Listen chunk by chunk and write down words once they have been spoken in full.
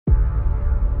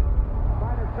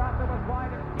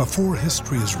Before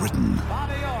history is written,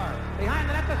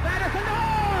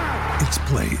 it's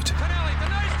played.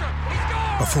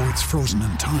 Before it's frozen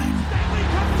in time,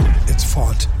 it's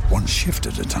fought one shift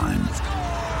at a time.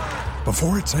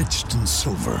 Before it's etched in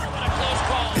silver,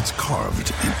 it's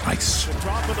carved in ice.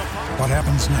 What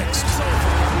happens next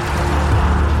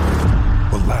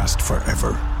will last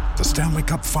forever. The Stanley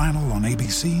Cup Final on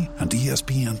ABC and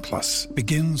ESPN Plus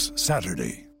begins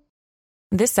Saturday.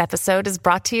 This episode is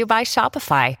brought to you by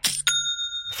Shopify.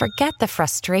 Forget the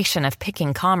frustration of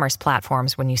picking commerce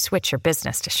platforms when you switch your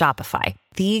business to Shopify,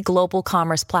 the global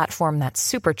commerce platform that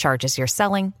supercharges your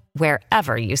selling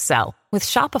wherever you sell. With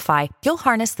Shopify, you'll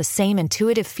harness the same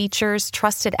intuitive features,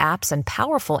 trusted apps, and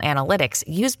powerful analytics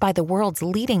used by the world's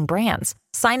leading brands.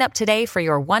 Sign up today for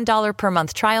your $1 per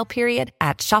month trial period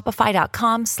at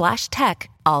shopify.com/tech,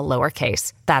 all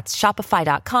lowercase. That's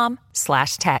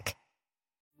shopify.com/tech.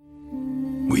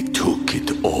 We took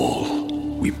it all.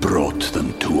 We brought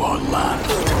them to our land.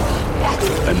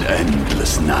 An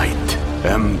endless night,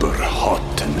 ember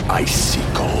hot and icy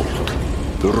cold.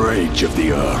 The rage of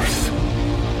the earth.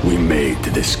 We made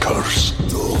this curse.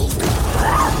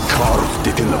 Carved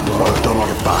it in the blood on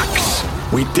our backs.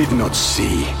 We did not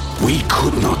see. We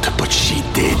could not, but she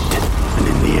did. And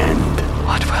in the end...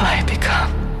 What will I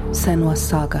become? Senua's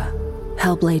Saga.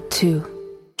 Hellblade 2.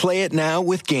 Play it now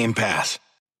with Game Pass.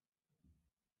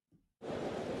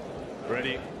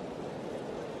 Ready.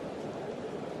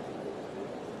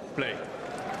 Play.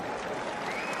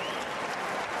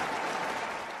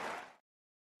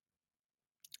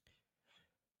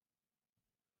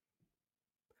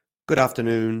 Good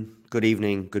afternoon, good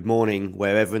evening, good morning,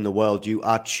 wherever in the world you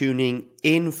are tuning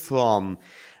in from.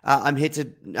 I'm here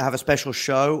to have a special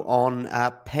show on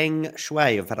Peng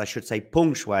Shuai. In fact, I should say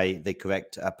Peng Shuai, the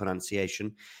correct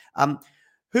pronunciation.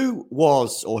 Who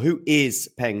was or who is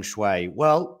Peng Shuai?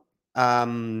 Well,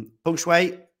 Peng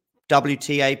Shuai,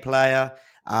 WTA player,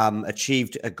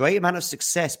 achieved a great amount of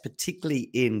success, particularly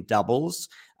in doubles,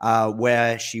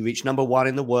 where she reached number one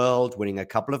in the world, winning a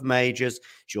couple of majors.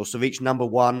 She also reached number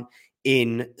one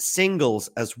in singles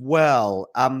as well.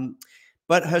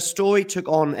 But her story took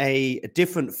on a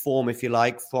different form, if you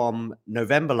like, from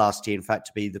November last year. In fact,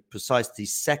 to be the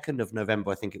 2nd of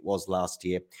November, I think it was last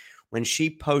year, when she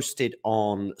posted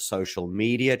on social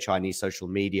media, Chinese social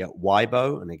media,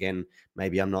 Weibo, and again,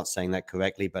 maybe I'm not saying that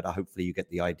correctly, but hopefully you get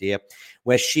the idea,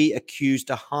 where she accused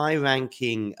a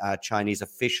high-ranking Chinese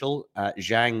official,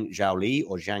 Zhang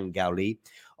Gaoli,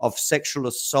 of sexual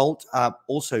assault,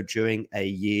 also during a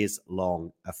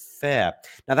years-long affair.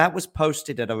 Now, that was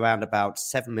posted at around about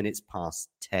 7 minutes past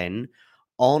 10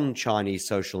 on Chinese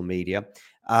social media,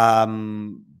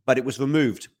 but it was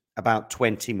removed about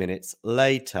 20 minutes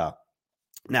later.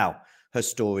 Now, her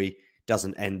story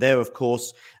doesn't end there, of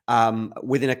course.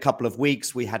 Within a couple of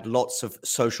weeks, we had lots of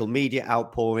social media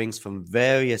outpourings from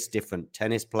various different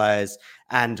tennis players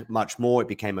and much more. It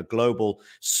became a global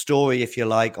story, if you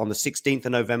like. On the 16th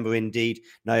of November, indeed,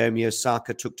 Naomi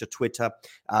Osaka took to Twitter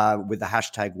with the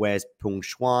hashtag Where's Peng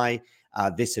Shuai?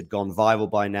 This had gone viral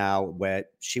by now, where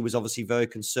she was obviously very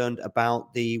concerned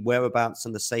about the whereabouts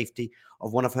and the safety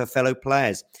of one of her fellow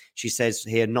players. She says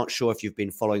here, not sure if you've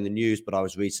been following the news, but I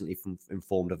was recently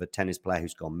informed of a tennis player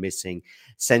who's gone missing.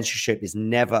 Censorship is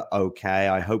never okay.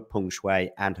 I hope Peng Shuai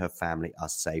and her family are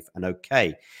safe and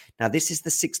okay. Now, this is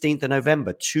the 16th of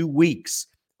November, 2 weeks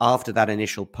after that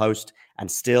initial post,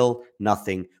 and still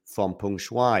nothing from Peng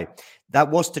Shuai.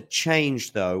 That was to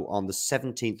change, though, on the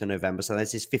 17th of November. So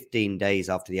this is 15 days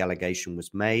after the allegation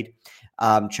was made.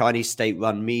 Chinese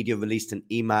state-run media released an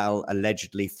email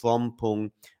allegedly from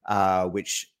Peng,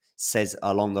 which says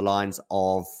along the lines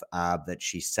of that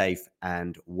she's safe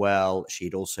and well.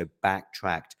 She'd also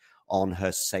backtracked on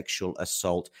her sexual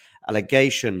assault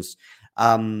allegations.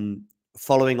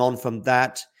 Following on from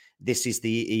that, this is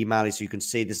the email. As you can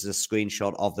see, this is a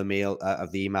screenshot of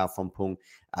the email from Peng,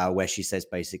 where she says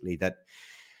basically that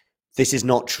this is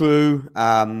not true.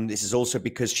 This is also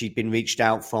because she'd been reached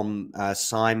out from Mr.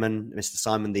 Simon,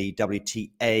 the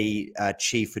WTA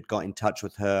chief, had got in touch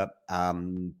with her,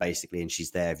 basically, and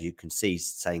she's there, if you can see,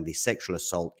 saying the sexual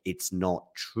assault, it's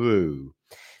not true.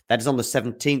 That is on the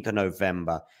 17th of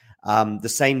November. The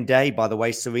same day, by the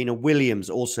way, Serena Williams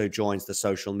also joins the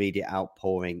social media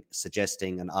outpouring,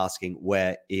 suggesting and asking,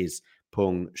 where is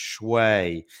Peng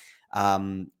Shuai?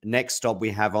 Next stop we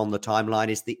have on the timeline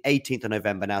is the 18th of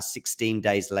November. Now, 16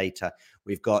 days later,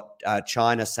 we've got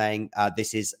China saying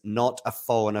this is not a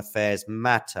foreign affairs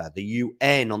matter. The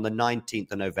UN on the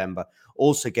 19th of November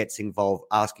also gets involved,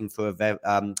 asking for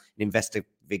an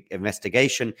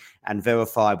investigation and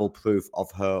verifiable proof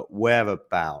of her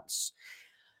whereabouts.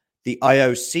 The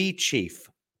IOC chief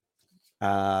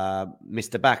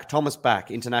Mr. Bach, Thomas Bach,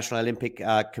 International Olympic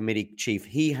Committee chief,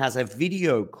 he has a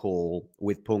video call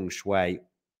with Peng Shuai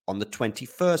on the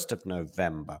 21st of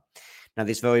November. Now,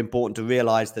 it's very important to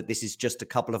realize that this is just a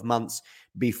couple of months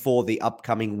before the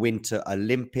upcoming Winter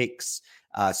Olympics.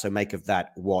 So make of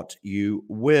that what you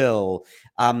will.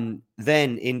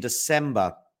 Then in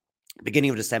December,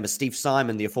 beginning of December, Steve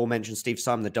Simon, the aforementioned Steve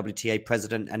Simon, the WTA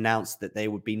president, announced that there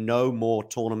would be no more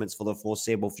tournaments for the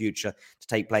foreseeable future to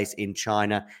take place in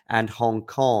China and Hong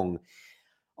Kong.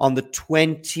 On the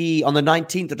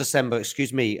 19th of December,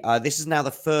 this is now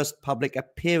the first public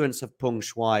appearance of Peng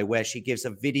Shuai, where she gives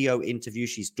a video interview.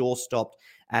 She's door-stopped,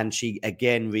 and she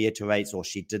again reiterates, or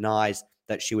she denies,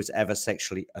 that she was ever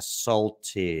sexually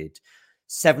assaulted.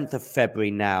 7th of February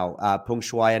now, Peng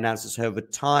Shuai announces her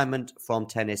retirement from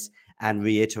tennis and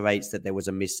reiterates that there was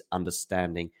a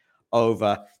misunderstanding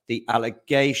over the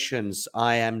allegations.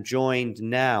 I am joined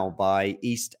now by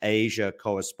East Asia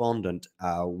correspondent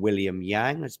William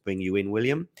Yang. Let's bring you in,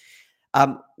 William.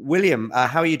 William,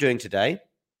 how are you doing today?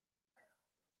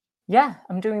 Yeah,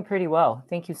 I'm doing pretty well.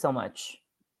 Thank you so much.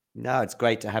 No, it's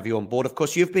great to have you on board. Of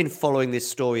course, you've been following this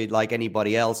story like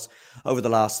anybody else over the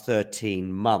last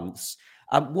 13 months.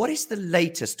 What is the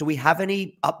latest? Do we have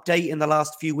any update in the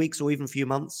last few weeks or even few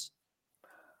months?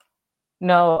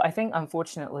 No, I think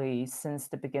unfortunately, since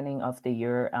the beginning of the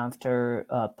year after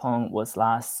Peng was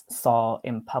last saw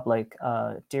in public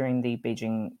during the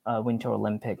Beijing Winter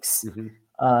Olympics,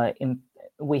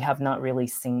 we have not really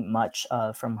seen much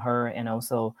from her. And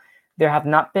also, there have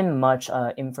not been much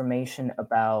information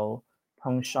about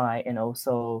Peng Shuai and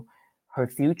also her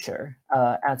future.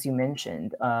 As you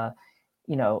mentioned,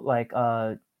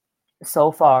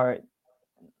 so far,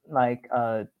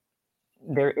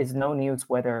 there is no news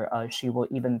whether she will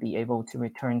even be able to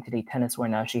return to the tennis world.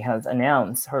 Now she has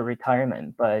announced her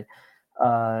retirement, but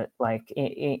that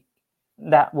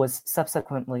was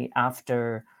subsequently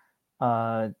after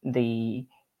all the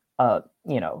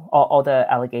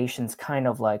allegations kind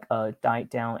of died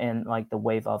down and the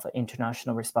wave of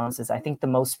international responses. I think the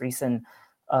most recent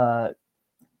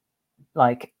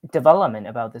development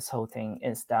about this whole thing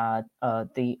is that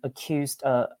the accused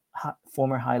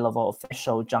former high-level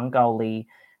official Zhang Gaoli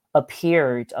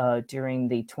appeared during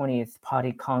the 20th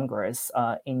Party Congress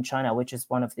in China, which is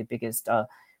one of the biggest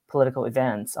political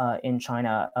events in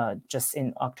China just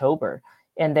in October.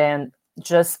 And then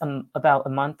just about a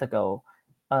month ago,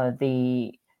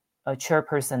 the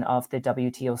chairperson of the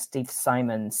WTO, Steve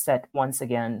Simon, said once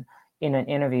again in an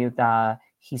interview that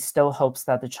he still hopes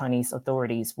that the Chinese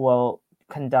authorities will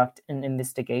conduct an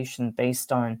investigation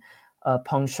based on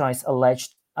Peng Shuai's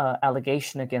alleged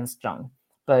allegation against Zhang.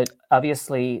 But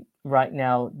obviously, right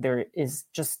now, there is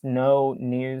just no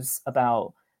news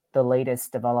about the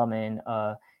latest development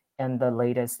and the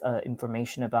latest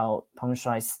information about Peng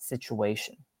Shuai's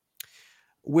situation.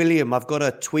 William, I've got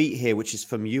a tweet here, which is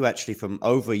from you actually from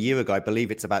over a year ago. I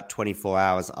believe it's about 24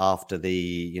 hours after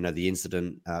the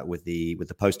incident with the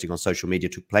posting on social media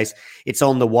took place. It's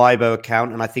on the Weibo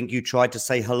account, and I think you tried to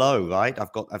say hello, right?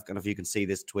 I've got if you can see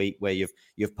this tweet where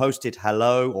you've posted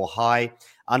hello or hi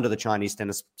under the Chinese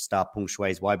tennis star Peng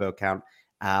Shuai's Weibo account,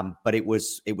 but it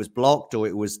was blocked or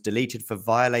it was deleted for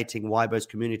violating Weibo's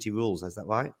community rules. Is that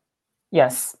right?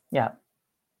 Yes. Yeah.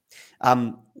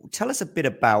 Tell us a bit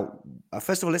about,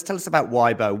 first of all, let's tell us about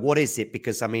Weibo. What is it?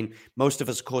 Because, I mean, most of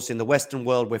us, of course, in the Western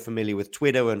world, we're familiar with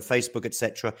Twitter and Facebook,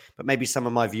 etc. But maybe some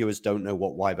of my viewers don't know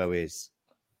what Weibo is.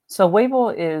 So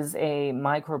Weibo is a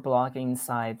microblogging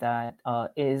site that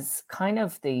is kind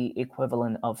of the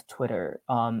equivalent of Twitter,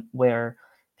 where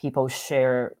people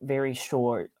share very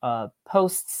short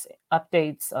posts,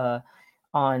 updates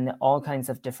on all kinds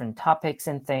of different topics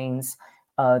and things.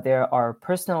 There are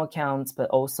personal accounts, but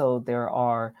also there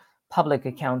are public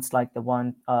accounts like the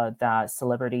one that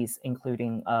celebrities,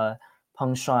 including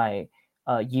Peng Shuai,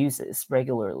 uses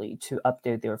regularly to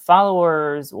update their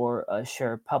followers or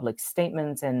share public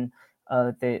statements and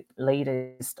the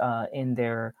latest in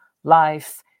their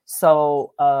life.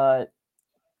 So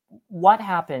what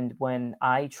happened when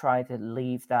I tried to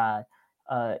leave that,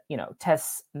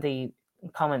 test the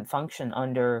comment function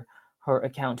under her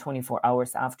account 24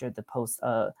 hours after the post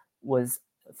was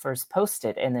first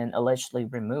posted and then allegedly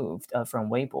removed from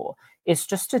Weibo. It's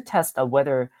just to test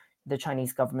whether the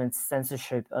Chinese government's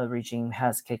censorship regime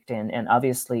has kicked in. And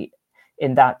obviously,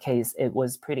 in that case, it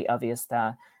was pretty obvious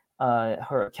that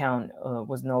her account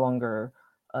was no longer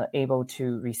able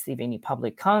to receive any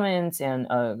public comments. And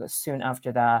soon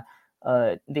after that,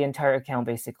 the entire account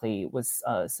basically was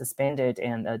suspended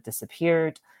and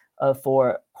disappeared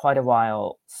for quite a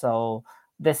while. So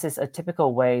this is a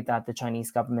typical way that the Chinese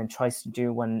government tries to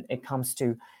do when it comes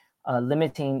to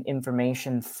limiting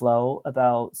information flow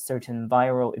about certain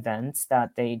viral events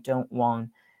that they don't want,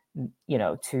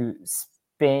 to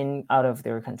spin out of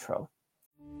their control.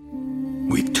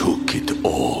 We took it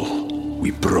all.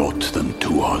 We brought them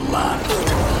to our land.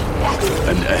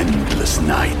 An endless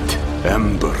night,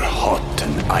 ember hot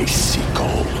and icy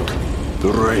cold.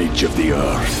 The rage of the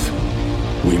earth.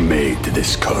 We made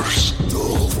this curse.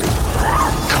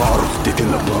 Carved it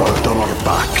in the blood on our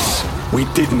backs. We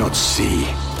did not see.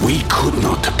 We could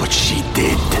not, but she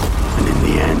did. And in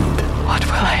the end... What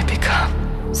will I become?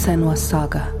 Senwa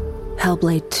Saga.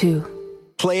 Hellblade 2.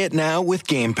 Play it now with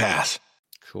Game Pass.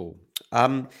 Cool.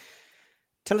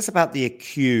 Tell us about the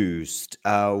accused.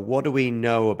 What do we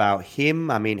know about him?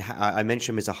 I mean, I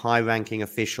mentioned him as a high-ranking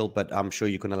official, but I'm sure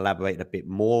you can elaborate a bit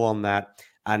more on that.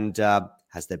 And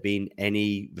has there been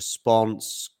any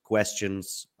response,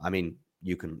 questions? I mean,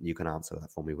 you can answer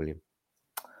that for me, William.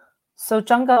 So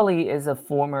Zhang Gaoli is a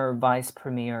former vice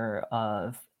premier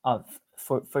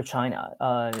for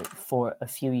China for a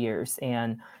few years,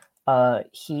 and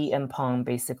he and Peng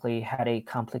basically had a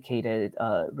complicated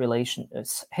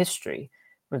history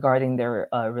regarding their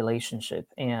relationship.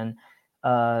 And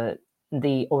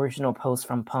the original post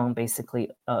from Peng basically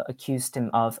accused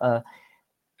him of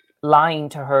lying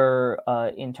to her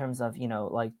in terms of,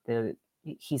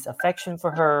 his affection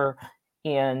for her,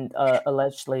 and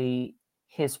allegedly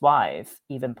his wife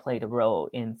even played a role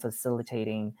in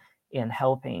facilitating and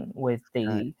helping with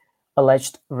the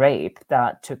alleged rape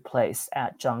that took place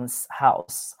at Zhang's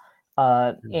house.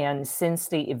 And since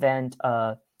the event,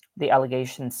 the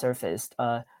allegation surfaced,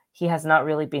 he has not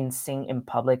really been seen in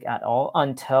public at all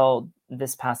until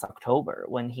this past October,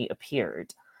 when he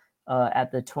appeared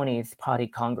at the 20th Party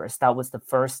Congress. That was the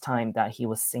first time that he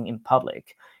was seen in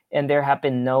public. And there have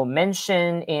been no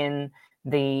mention in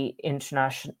the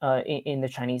international in the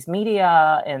Chinese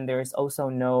media, and there's also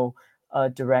no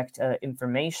direct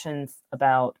information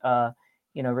about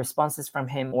responses from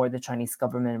him or the Chinese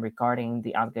government regarding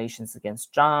the allegations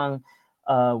against Zhang.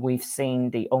 We've seen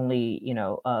the only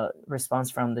response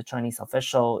from the Chinese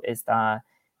official is that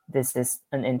this is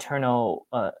an internal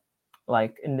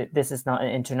this is not an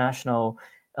international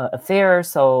affair,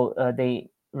 so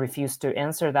they refuse to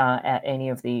answer that at any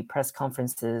of the press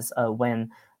conferences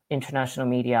when international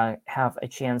media have a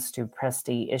chance to press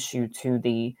the issue to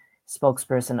the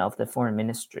spokesperson of the foreign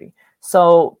ministry.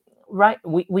 So,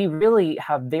 we really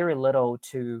have very little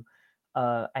to,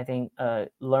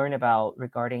 learn about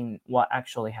regarding what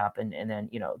actually happened, and then,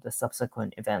 the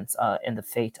subsequent events and the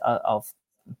fate of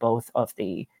both of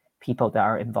the people that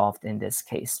are involved in this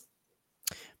case.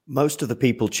 Most of the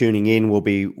people tuning in will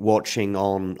be watching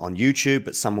on YouTube,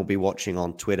 but some will be watching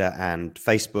on Twitter and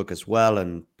Facebook as well,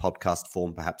 and podcast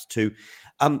form perhaps too.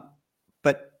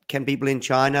 But can people in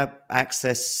China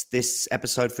access this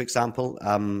episode, for example,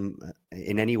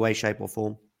 in any way, shape, or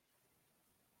form?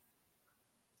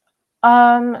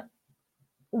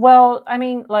 Well, I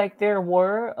mean, there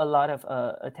were a lot of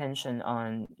attention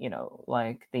on,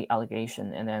 the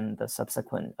allegation and then the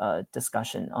subsequent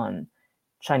discussion on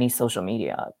Chinese social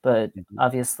media. But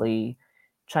obviously,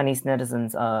 Chinese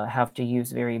netizens have to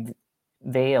use very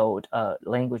veiled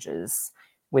languages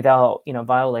without,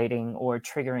 violating or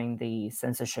triggering the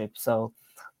censorship. So,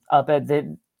 but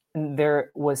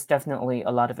there was definitely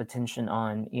a lot of attention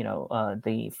on,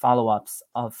 the follow-ups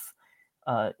of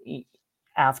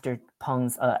after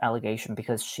Peng's allegation,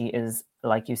 because she is,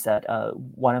 like you said,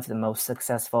 one of the most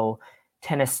successful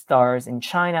tennis stars in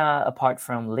China, apart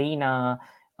from Lina.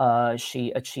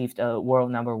 She achieved a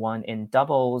world #1 in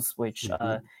doubles, which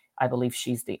I believe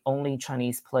she's the only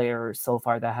Chinese player so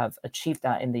far that have achieved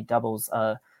that in the doubles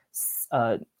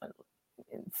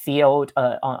field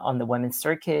on the women's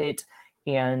circuit.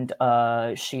 And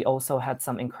she also had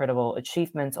some incredible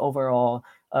achievements overall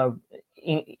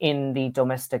in the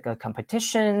domestic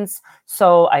competitions.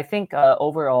 So I think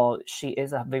overall she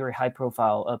is a very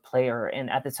high-profile player. And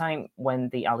at the time when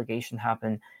the allegation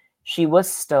happened, she was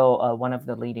still one of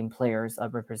the leading players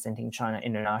representing China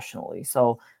internationally.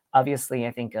 So obviously,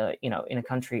 I think in a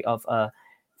country of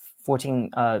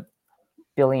 14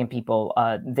 billion people,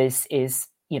 this is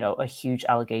a huge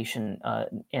allegation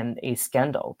and a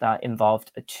scandal that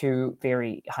involved two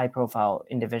very high-profile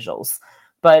individuals.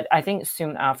 But I think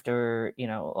soon after,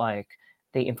 the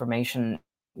information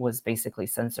was basically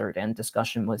censored and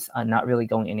discussion was not really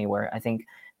going anywhere. I think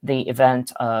the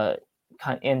event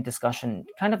and discussion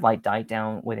kind of died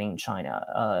down within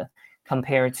China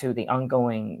compared to the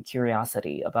ongoing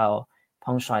curiosity about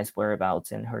Peng Shuai's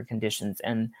whereabouts and her conditions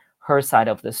and her side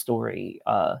of the story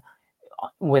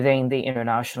within the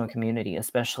international community,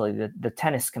 especially the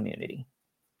tennis community.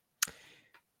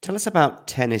 Tell us about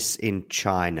tennis in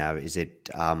China. Is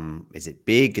it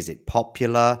big? Is it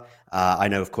popular? I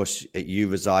know, of course, you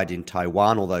reside in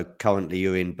Taiwan, although currently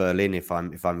you're in Berlin, if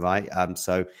I'm right.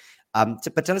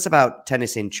 But tell us about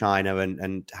tennis in China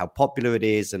and how popular it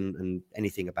is, and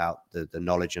anything about the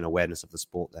knowledge and awareness of the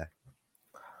sport there.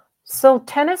 So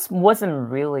tennis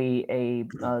wasn't really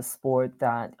a sport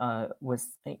that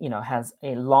has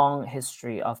a long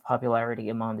history of popularity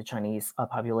among the Chinese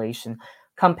population,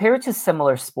 compared to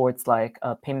similar sports like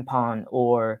ping pong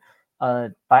or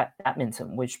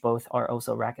badminton, which both are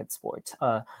also racket sports.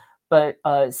 But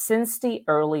since the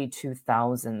early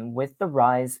 2000s, with the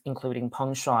rise, including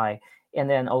Peng Shuai, and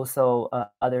then also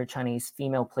other Chinese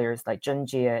female players like Zheng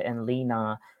Jie and Li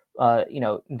Na,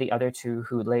 the other two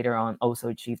who later on also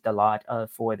achieved a lot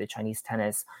for the Chinese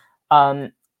tennis.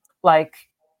 Um, like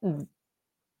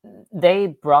they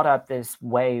brought up this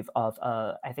wave of,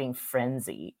 I think,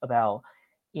 frenzy about,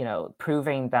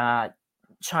 proving that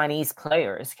Chinese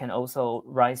players can also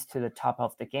rise to the top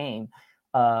of the game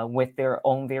with their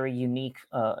own very unique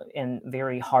and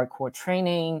very hardcore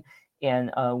training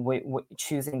and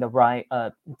choosing the right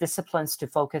disciplines to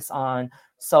focus on.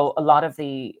 So a lot of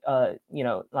the,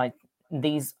 like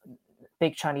these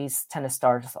big Chinese tennis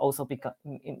stars also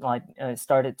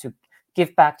started to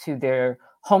give back to their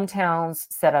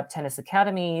hometowns, set up tennis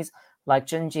academies. Like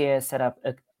Zheng Jie set up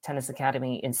a tennis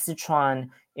academy in Sichuan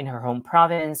in her home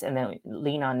province, and then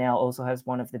Lina now also has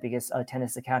one of the biggest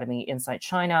tennis academy inside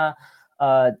China.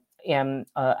 And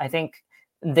I think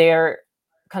their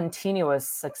continuous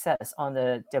success on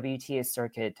the WTA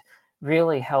circuit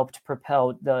really helped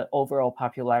propel the overall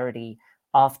popularity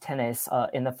of tennis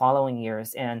in the following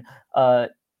years. And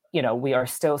we are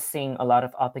still seeing a lot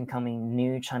of up and coming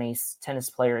new Chinese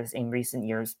tennis players in recent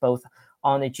years, both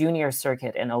on the junior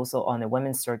circuit and also on the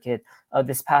women's circuit.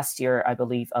 This past year, I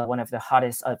believe one of the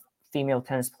hottest female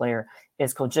tennis player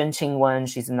is called Zheng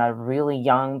Qingwen. She's a really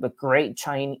young but great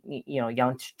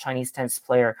young Chinese tennis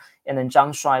player. And then Zhang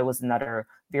Shuai was another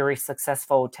very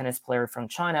successful tennis player from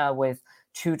China with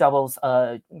 2 doubles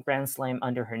Grand Slam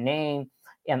under her name,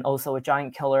 and also a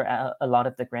giant killer at a lot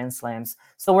of the Grand Slams.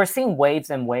 So we're seeing waves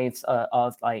and waves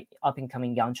of like up and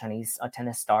coming young Chinese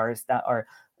tennis stars that are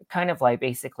kind of like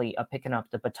basically picking up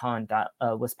the baton that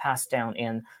was passed down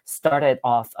and started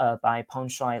off by Peng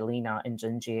Shuai, Lina, and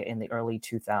Zheng Jie in the early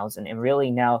 2000s. And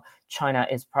really now China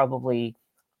is probably,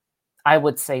 I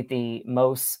would say, the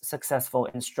most successful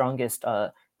and strongest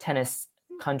tennis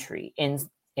country in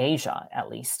Asia, at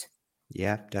least.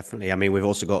 Yeah, definitely. I mean, we've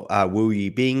also got Wu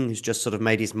Yibing, who's just sort of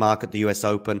made his mark at the US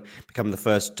Open, become the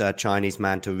first Chinese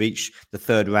man to reach the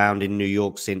third round in New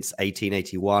York since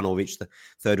 1881, or reach the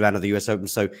third round of the US Open.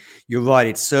 So you're right;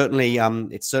 it's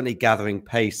certainly gathering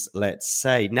pace, let's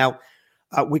say. Now,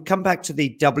 we come back to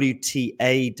the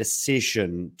WTA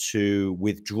decision to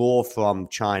withdraw from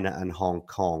China and Hong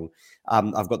Kong.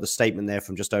 I've got the statement there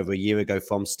from just over a year ago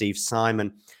from Steve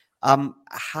Simon.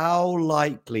 How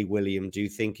likely, William, do you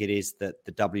think it is that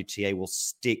the WTA will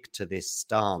stick to this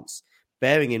stance,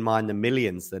 bearing in mind the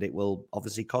millions that it will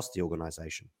obviously cost the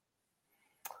organization?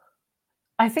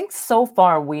 I think so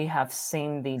far we have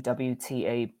seen the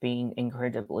WTA being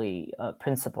incredibly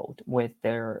principled with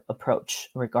their approach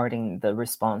regarding the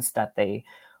response that they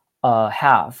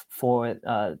have for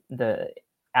the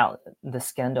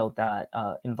scandal that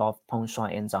involved Peng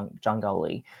Shuai and Zhang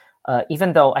Gaoli.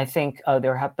 Even though I think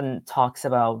there have been talks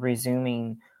about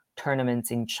resuming tournaments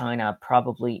in China,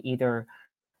 probably either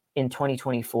in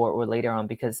 2024 or later on,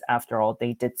 because after all,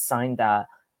 they did sign that,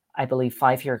 I believe,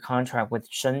 5-year contract with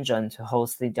Shenzhen to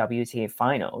host the WTA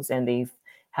finals, and they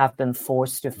have been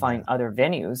forced to find other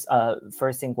venues,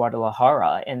 first in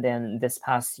Guadalajara, and then this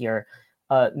past year,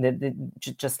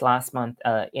 just last month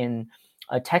in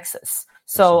Texas.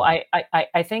 So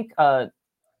I think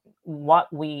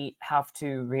what we have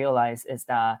to realize is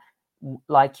that,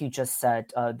 like you just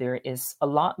said, there is a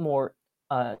lot more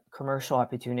commercial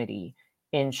opportunity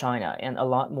in China and a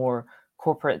lot more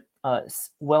corporate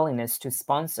willingness to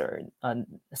sponsor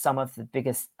some of the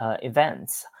biggest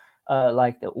events,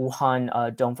 like the Wuhan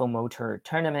Dongfeng Motor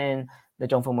Tournament. The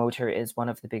Dongfeng Motor is one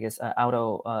of the biggest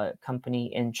auto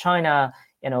company in China,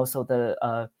 and also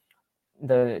the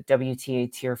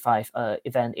WTA Tier 5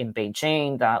 event in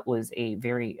Beijing. That was a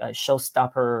very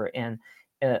showstopper, and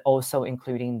also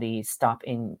including the stop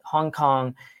in Hong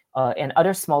Kong and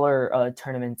other smaller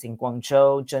tournaments in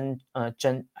Guangzhou,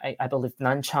 I believe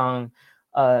Nanchang.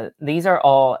 These are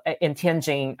all in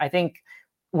Tianjin. I think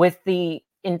with the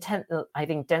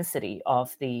density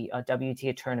of the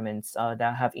WTA tournaments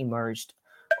that have emerged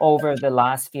over the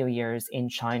last few years in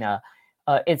China,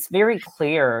 it's very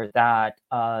clear that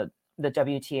the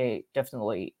WTA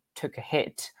definitely took a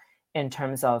hit in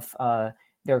terms of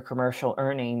their commercial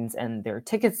earnings and their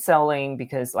ticket selling,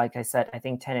 because, like I said, I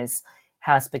think tennis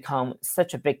has become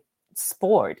such a big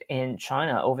sport in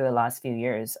China over the last few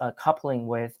years, coupling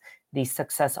with the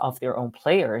success of their own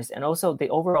players and also the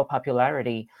overall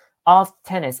popularity of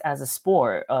tennis as a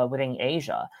sport within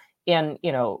Asia. And,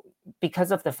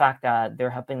 because of the fact that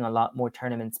there have been a lot more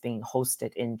tournaments being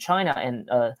hosted in China and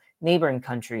neighboring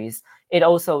countries, it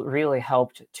also really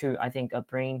helped to, I think,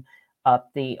 bring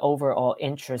up the overall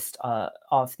interest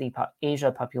of the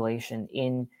Asia population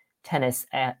in tennis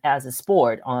as a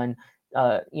sport on,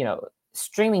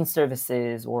 streaming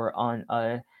services or on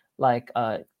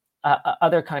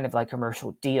other kind of like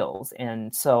commercial deals.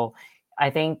 And so I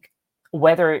think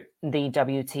whether the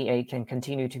WTA can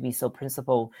continue to be so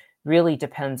principled really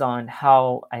depends on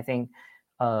how, I think,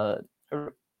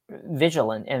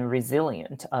 vigilant and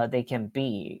resilient they can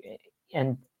be,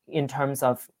 and in terms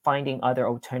of finding other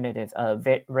alternative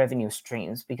revenue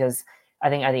streams. Because I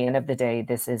think at the end of the day,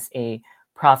 this is a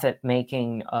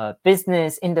profit-making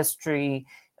business industry.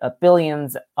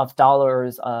 Billions of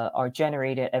dollars are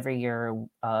generated every year,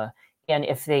 and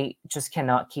if they just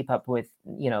cannot keep up with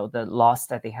the loss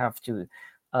that they have to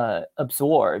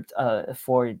absorb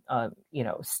for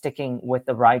sticking with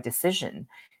the right decision,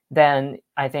 then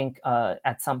I think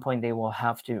at some point they will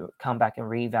have to come back and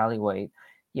reevaluate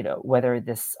whether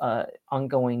this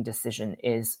ongoing decision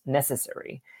is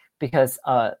necessary. Because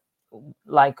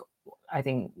like I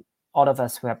think all of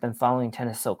us who have been following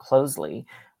tennis so closely,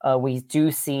 we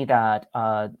do see that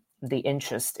the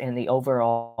interest and the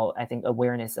overall, I think,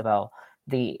 awareness about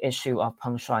the issue of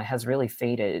Peng Shuai has really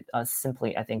faded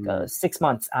simply, I think, 6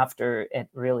 months after it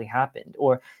really happened,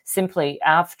 or simply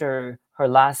after her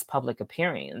last public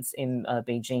appearance in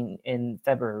Beijing in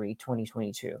February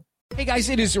 2022. Hey guys,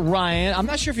 it is Ryan. I'm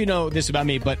not sure if you know this about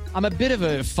me, but I'm a bit of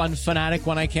a fun fanatic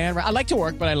when I can. I like to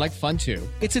work, but I like fun too.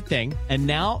 It's a thing. And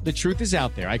now the truth is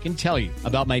out there. I can tell you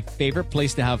about my favorite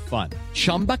place to have fun.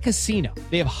 Chumba Casino.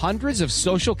 They have hundreds of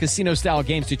social casino style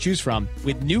games to choose from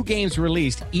with new games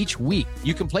released each week.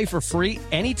 You can play for free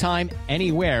anytime,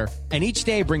 anywhere. And each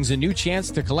day brings a new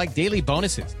chance to collect daily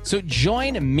bonuses. So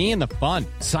join me in the fun.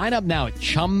 Sign up now at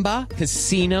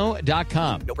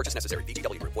ChumbaCasino.com. No purchase necessary.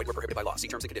 VGW Group. Void where prohibited by law. See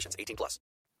terms and conditions. 18+.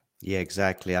 Yeah,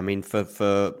 exactly. I mean, for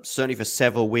certainly for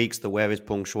several weeks, the "Where is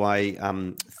Peng Shuai"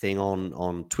 thing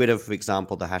on Twitter, for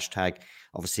example, the hashtag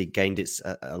obviously gained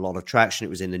a lot of traction. It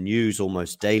was in the news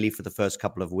almost daily for the first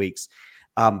couple of weeks.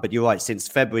 But you're right, since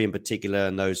February in particular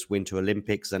and those Winter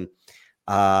Olympics, and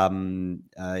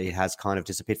it has kind of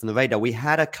disappeared from the radar. We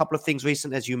had a couple of things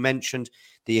recent, as you mentioned.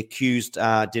 The accused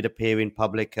did appear in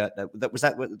public. Was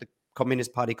that the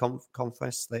Communist Party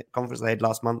conference they had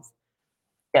last month?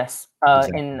 Yes,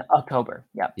 in October.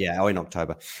 Yeah, in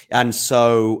October. And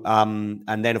so,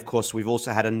 and then, of course, we've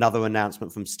also had another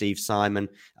announcement from Steve Simon.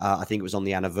 I think it was on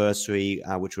the anniversary,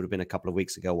 which would have been a couple of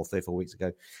weeks ago or 3 or 4 weeks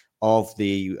ago, of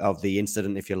the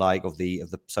incident, if you like, of the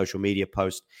social media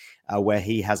post, where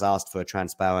he has asked for a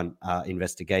transparent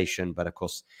investigation. But of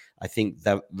course, I think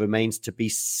that remains to be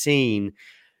seen.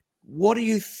 What do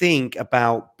you think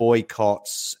about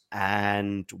boycotts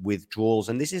and withdrawals?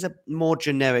 And this is a more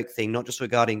generic thing, not just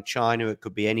regarding China. It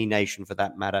could be any nation for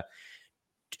that matter.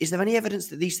 Is there any evidence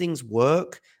that these things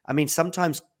work? I mean,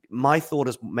 sometimes my thought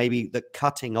is maybe that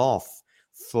cutting off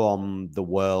from the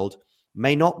world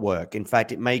may not work. In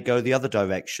fact, it may go the other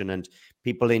direction, and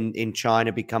people in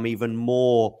China become even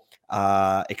more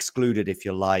excluded, if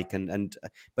you like.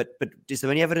 But is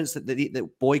there any evidence that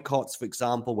boycotts, for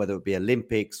example, whether it be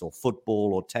Olympics or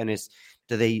football or tennis,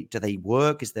 do they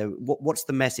work? Is there what's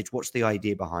the message? What's the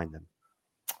idea behind them?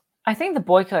 I think the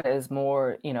boycott is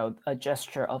more, a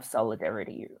gesture of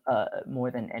solidarity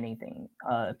more than anything,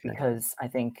 because I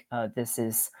think this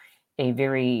is a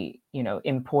very,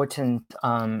 important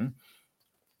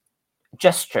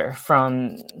gesture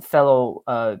from fellow,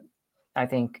 I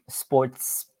think,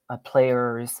 sports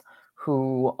players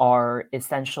who are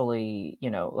essentially,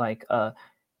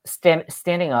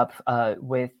 standing up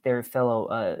with their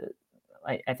fellow,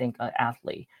 I think,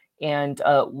 athlete. And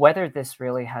whether this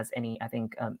really has any, I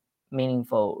think,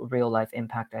 meaningful real life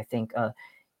impact, I think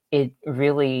it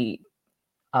really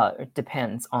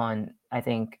depends on, I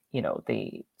think,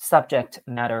 the subject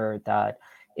matter that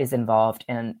is involved.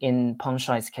 And in Peng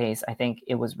Shuai's case, I think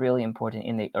it was really important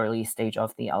in the early stage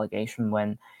of the allegation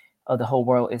when the whole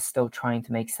world is still trying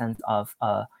to make sense of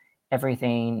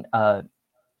everything. But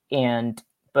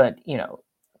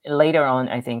later on,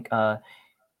 I think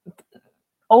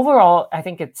overall, I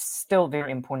think it's still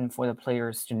very important for the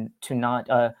players to not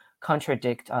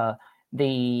contradict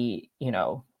the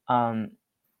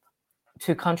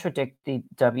to contradict the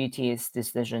WTA's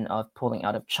decision of pulling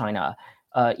out of China.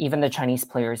 Even the Chinese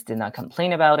players did not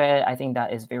complain about it. I think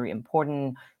that is very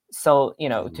important. So,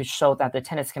 to show that the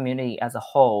tennis community as a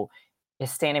whole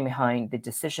is standing behind the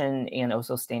decision and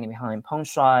also standing behind Peng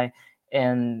Shuai,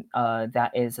 and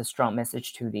that is a strong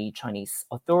message to the Chinese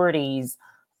authorities.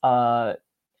 I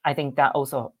think that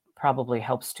also probably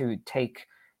helps to take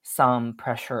some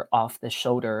pressure off the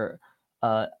shoulder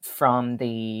from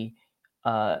the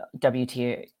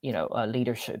WTA,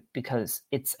 leadership, because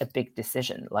it's a big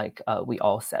decision, like we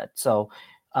all said. So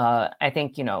I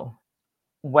think,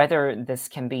 whether this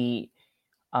can be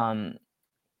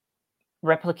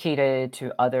replicated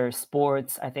to other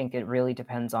sports, I think it really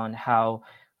depends on how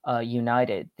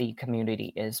united the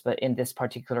community is. But in this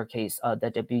particular case,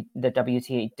 the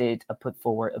WTA did put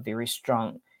forward a very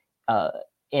strong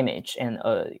image and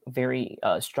a very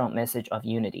strong message of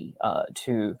unity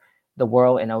to the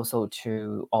world and also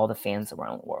to all the fans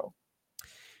around the world.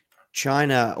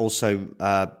 China also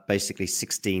basically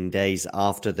 16 days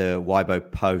after the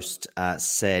Weibo post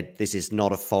said this is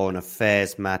not a foreign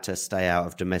affairs matter, stay out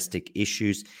of domestic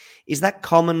issues. Is that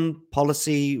common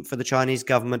policy for the Chinese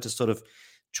government to sort of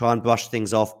try and brush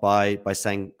things off by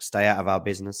saying stay out of our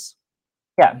business?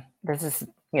 Yeah, this is,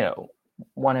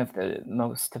 one of the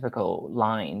most typical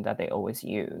line that they always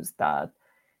use, that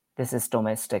this is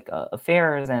domestic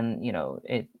affairs, and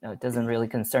it doesn't really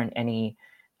concern any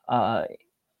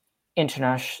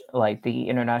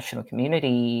international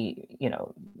community.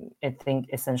 I think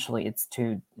essentially it's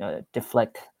to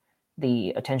deflect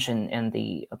the attention and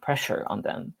the pressure on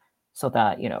them, so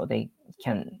that they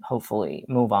can hopefully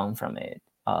move on from it.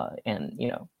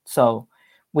 So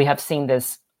we have seen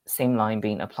this same line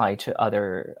being applied to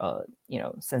other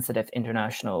sensitive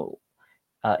international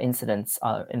incidents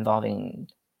involving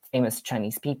famous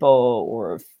Chinese people,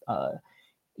 or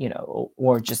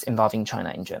or just involving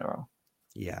China in general.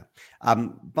 Yeah.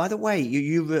 By the way,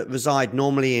 you reside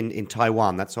normally in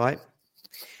Taiwan, that's right?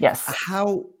 Yes.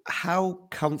 How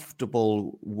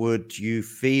comfortable would you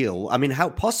feel? I mean, how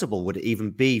possible would it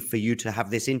even be for you to have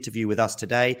this interview with us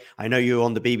today? I know you're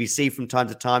on the BBC from time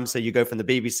to time, so you go from the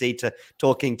BBC to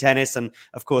Talking Tennis. And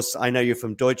of course, I know you're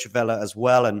from Deutsche Welle as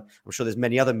well. And I'm sure there's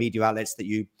many other media outlets that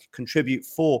you contribute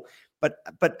for.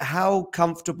 But how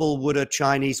comfortable would a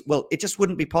Chinese, well, it just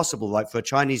wouldn't be possible, right, for a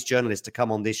Chinese journalist to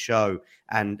come on this show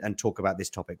and talk about this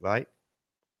topic, right?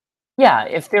 Yeah,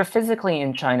 if they're physically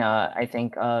in China, I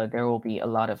think there will be a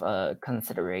lot of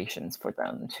considerations for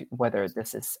them to whether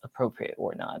this is appropriate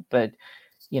or not. But,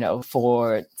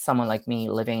 for someone like me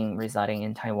residing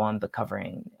in Taiwan, but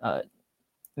covering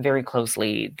very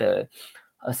closely the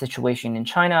situation in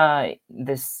China,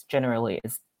 this generally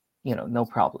is, no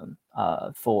problem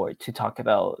to talk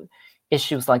about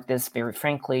issues like this very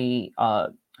frankly. I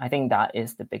think that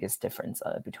is the biggest difference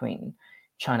between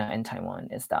China and Taiwan,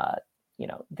 is that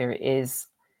there is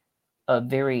a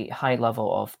very high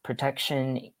level of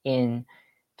protection in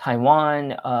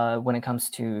Taiwan when it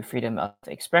comes to freedom of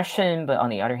expression. But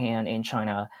on the other hand, in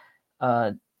China,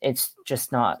 it's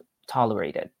just not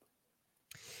tolerated.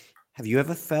 Have you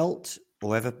ever felt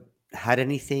or ever had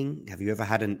anything? Have you ever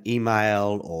had an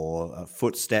email or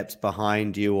footsteps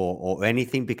behind you or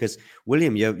anything? Because,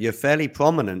 William, you're fairly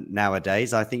prominent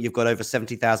nowadays. I think you've got over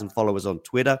 70,000 followers on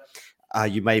Twitter.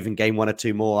 You may even gain one or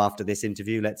two more after this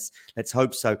interview. Let's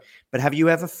hope so. But have you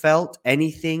ever felt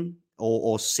anything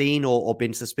or seen or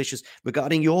been suspicious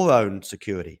regarding your own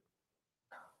security?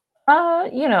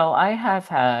 I have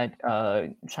had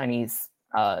Chinese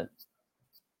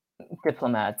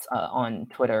diplomats on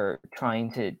Twitter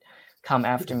trying to come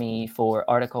after me for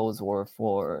articles or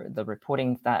for the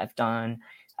reporting that I've done.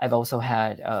 I've also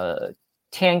had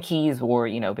tankies, or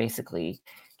basically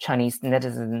Chinese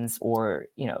netizens, or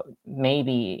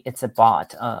maybe it's a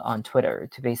bot on Twitter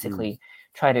to basically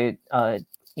try to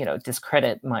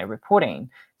discredit my reporting.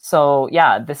 So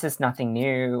yeah, this is nothing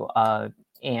new,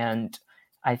 and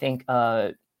I think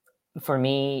for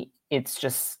me, it's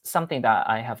just something that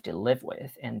I have to live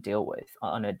with and deal with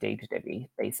on a day-to-day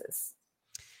basis.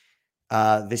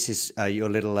 This is your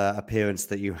little appearance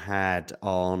that you had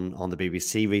on the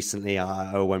BBC recently.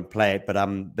 I won't play it,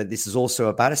 but this is also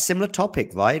about a similar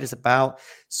topic, right? It's about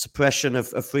suppression of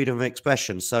freedom of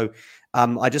expression. So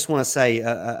I just want to say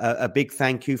a big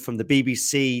thank you from the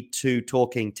BBC to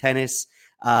Talking Tennis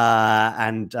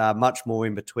and much more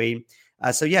in between.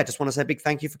 So yeah, just want to say a big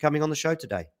thank you for coming on the show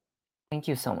today. Thank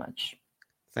you so much.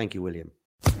 Thank you, William.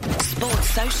 Sports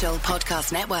Social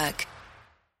Podcast Network.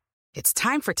 It's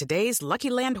time for today's Lucky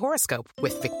Land horoscope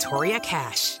with Victoria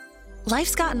Cash.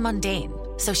 Life's gotten mundane,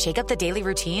 so shake up the daily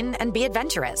routine and be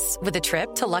adventurous with a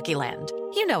trip to Lucky Land.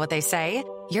 You know what they say.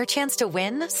 your chance to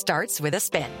win starts with a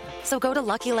spin. So go to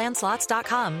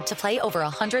LuckyLandSlots.com to play over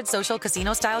 100 social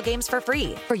casino-style games for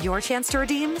free for your chance to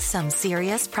redeem some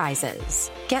serious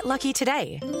prizes. Get lucky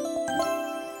today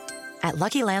at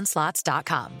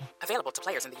LuckyLandSlots.com. Available to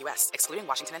players in the U.S., excluding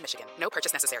Washington and Michigan. No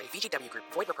purchase necessary. VGW Group.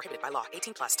 Void where prohibited by law.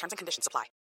 18+. Terms and conditions apply.